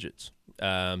double digits.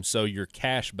 So your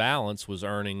cash balance was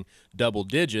earning double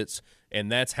digits,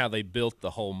 and that's how they built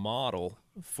the whole model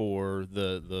for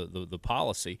the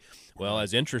policy. Well,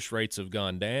 as interest rates have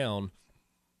gone down,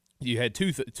 you had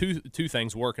two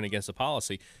things working against the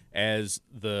policy. As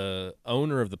the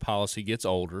owner of the policy gets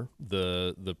older,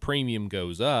 the premium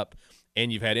goes up,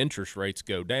 and you've had interest rates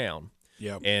go down.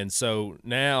 Yep. And so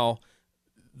now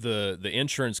the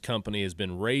insurance company has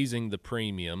been raising the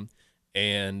premium,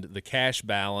 and the cash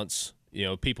balance,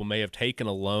 people may have taken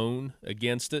a loan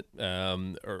against it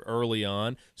or early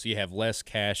on, so you have less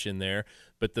cash in there.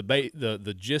 But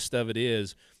the gist of it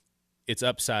is it's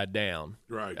upside down.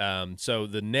 Right. So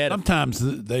the net. Sometimes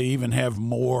they even have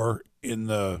more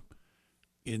inside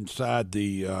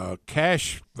the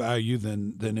cash value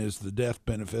than is the death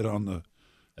benefit on the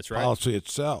policy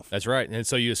itself. That's right. And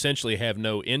so you essentially have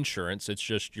no insurance. It's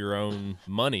just your own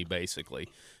money, basically.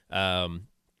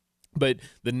 But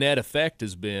the net effect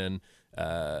has been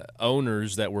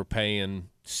owners that were paying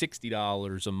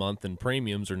 $60 a month in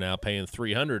premiums are now paying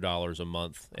 $300 a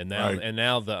month, and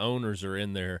now the owners are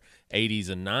in their 80s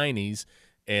and 90s,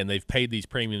 and they've paid these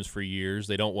premiums for years.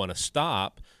 They don't want to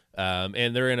stop, and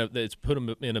it's put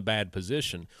them in a bad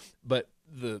position. But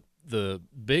the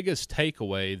biggest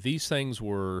takeaway, these things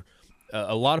were.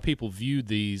 A lot of people viewed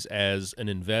these as an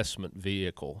investment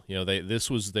vehicle. This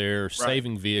was their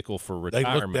saving vehicle for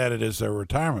retirement. They looked at it as their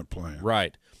retirement plan.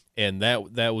 Right, and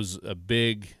that was a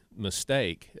big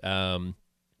mistake.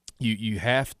 You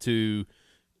have to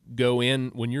go in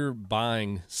when you're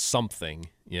buying something.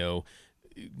 Know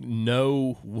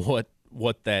what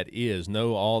that is.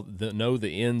 Know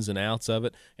the ins and outs of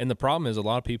it. And the problem is a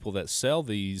lot of people that sell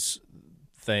these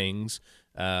things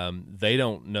They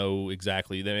don't know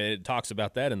exactly. I mean, it talks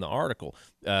about that in the article.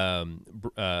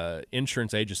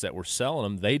 Insurance agents that were selling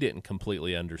them, they didn't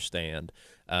completely understand.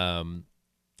 And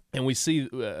we see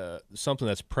something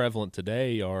that's prevalent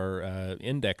today are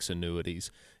index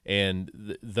annuities,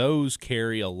 and those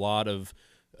carry a lot of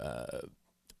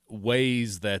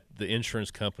ways that the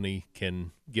insurance company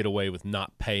can get away with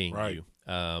not paying you.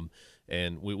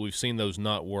 And we've seen those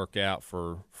not work out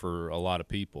for a lot of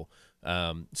people.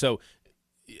 So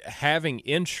having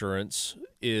insurance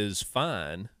is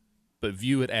fine, but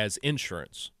view it as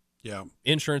insurance. Yeah.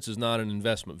 Insurance is not an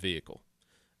investment vehicle.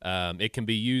 It can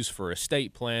be used for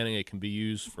estate planning. It can be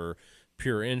used for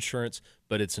pure insurance,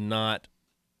 but it's not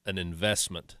an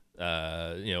investment,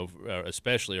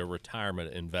 especially a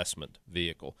retirement investment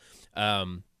vehicle.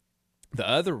 The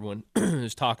other one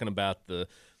is talking about the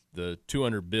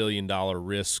 $200 billion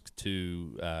risk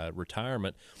to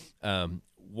retirement.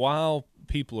 While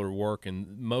people are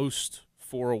working, most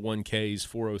 401ks,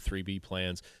 403b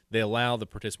plans, they allow the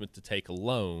participant to take a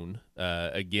loan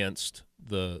against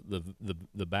the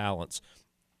balance.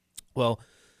 Well,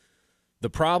 the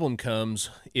problem comes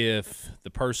if the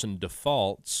person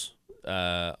defaults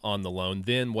on the loan,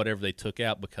 then whatever they took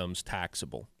out becomes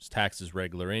taxable. It's taxed as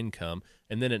regular income,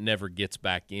 and then it never gets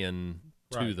back in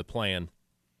to the plan.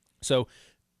 So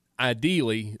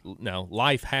ideally, now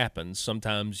life happens.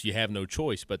 Sometimes you have no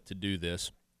choice but to do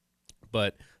this,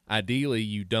 but ideally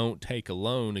you don't take a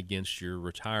loan against your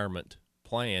retirement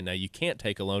plan. Now, you can't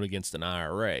take a loan against an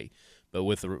IRA, but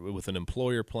with an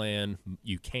employer plan,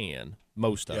 you can,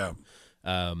 most of them.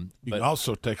 You can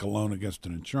also take a loan against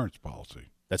an insurance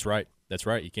policy. That's right.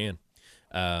 You can.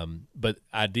 But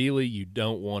ideally, you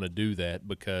don't want to do that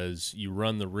because you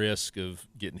run the risk of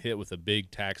getting hit with a big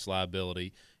tax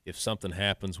liability. If something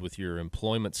happens with your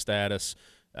employment status,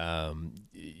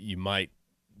 you might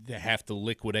have to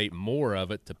liquidate more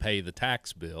of it to pay the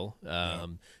tax bill.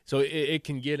 So it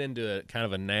can get into kind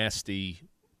of a nasty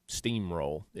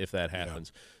steamroll if that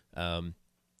happens.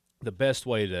 The best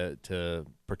way to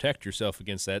protect yourself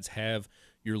against that is have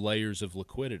your layers of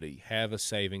liquidity. Have a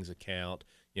savings account,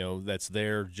 that's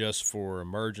there just for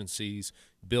emergencies.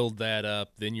 Build that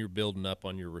up, then you're building up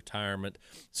on your retirement.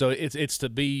 So it's to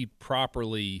be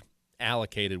properly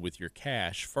allocated with your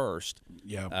cash first.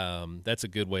 That's a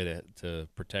good way to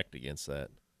protect against that.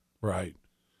 Right.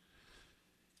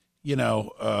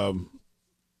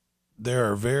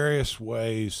 There are various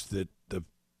ways that the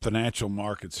financial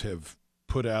markets have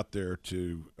put out there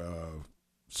to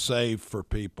save for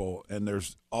people, and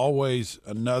there's always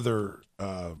another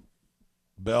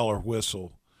bell or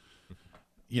whistle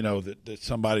that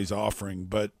somebody's offering.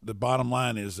 But the bottom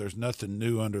line is there's nothing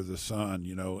new under the sun.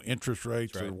 Interest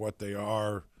rates are what they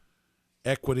are.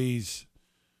 Equities,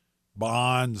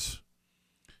 bonds,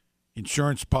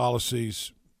 insurance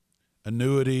policies,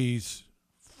 annuities,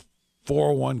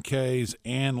 401ks,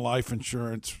 and life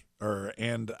insurance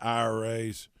and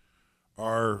IRAs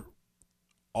are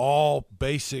all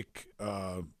basic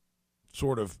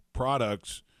sort of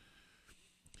products.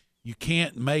 You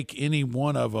can't make any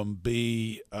one of them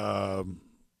be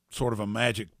sort of a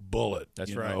magic bullet.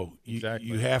 That's right. Exactly.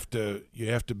 You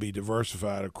have to be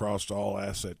diversified across all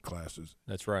asset classes.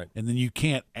 That's right. And then you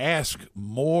can't ask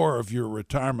more of your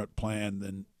retirement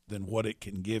plan than what it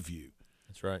can give you.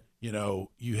 That's right.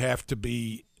 You have to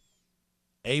be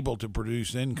able to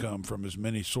produce income from as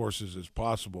many sources as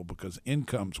possible because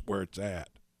income's where it's at.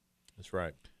 That's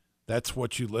right. That's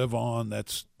what you live on.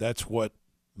 That's what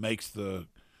makes the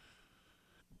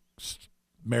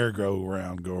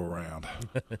merry-go-round go around.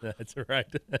 That's right.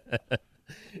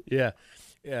 Yeah.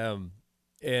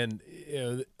 And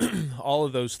all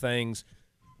of those things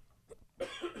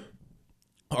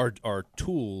are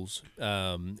tools,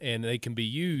 and they can be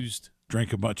used.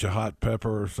 Drink a bunch of hot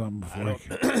pepper or something before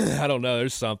I don't know.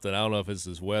 There's something. I don't know if it's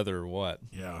this weather or what.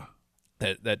 Yeah.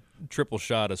 That triple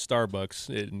shot of Starbucks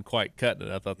isn't quite cutting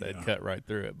it. I thought they'd cut right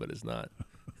through it, but it's not.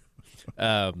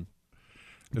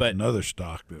 But another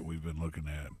stock that we've been looking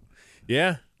at.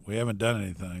 Yeah. We haven't done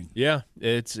anything. Yeah.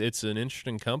 It's an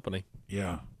interesting company.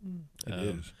 Yeah. It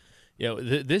is.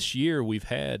 This year we've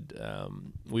had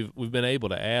we've been able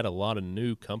to add a lot of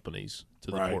new companies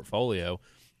to the portfolio.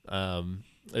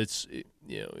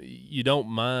 You don't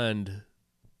mind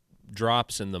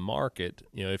drops in the market,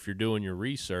 if you're doing your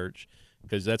research,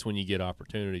 because that's when you get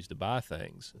opportunities to buy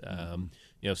things.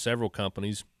 Several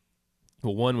companies.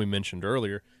 Well, one we mentioned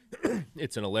earlier,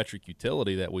 it's an electric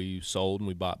utility that we sold and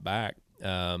we bought back.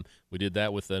 We did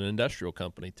that with an industrial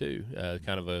company too,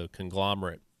 kind of a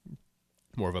conglomerate,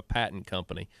 more of a patent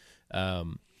company.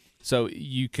 So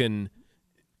you can.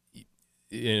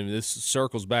 this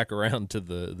circles back around to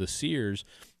the Sears.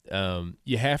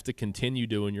 You have to continue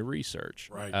doing your research,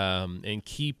 right? And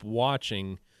keep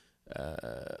watching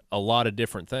a lot of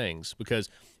different things, because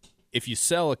if you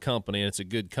sell a company and it's a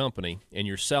good company and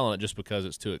you're selling it just because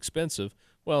it's too expensive,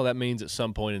 well, that means at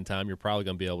some point in time you're probably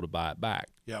going to be able to buy it back.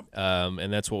 Yep.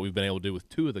 And that's what we've been able to do with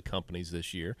 2 of the companies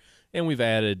this year, and we've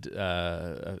added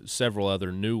several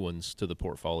other new ones to the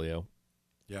portfolio.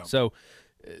 Yeah. So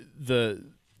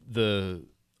the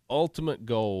ultimate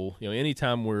goal,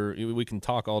 anytime we can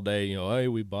talk all day, hey,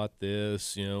 we bought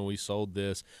this, we sold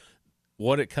this.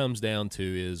 What it comes down to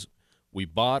is we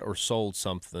bought or sold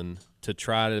something to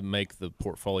try to make the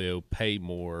portfolio pay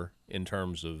more in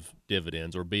terms of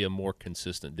dividends, or be a more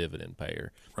consistent dividend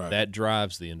payer. Right. That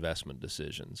drives the investment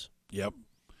decisions. Yep.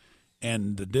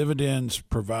 And the dividends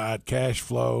provide cash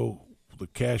flow. The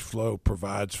cash flow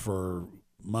provides for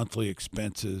monthly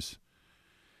expenses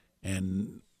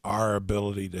and our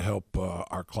ability to help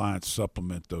our clients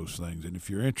supplement those things. And if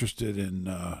you're interested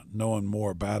in knowing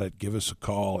more about it, give us a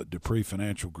call at Dupree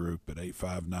Financial Group at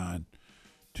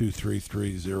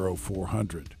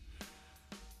 859-233-0400.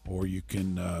 Or you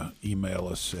can email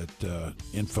us at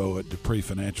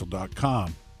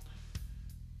info@dupreefinancial.com.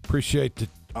 Appreciate the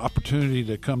opportunity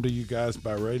to come to you guys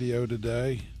by radio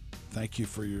today. Thank you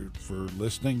for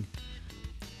listening.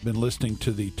 Been listening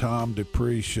to the Tom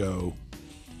Dupree Show,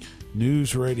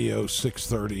 News Radio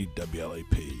 630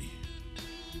 WLAP.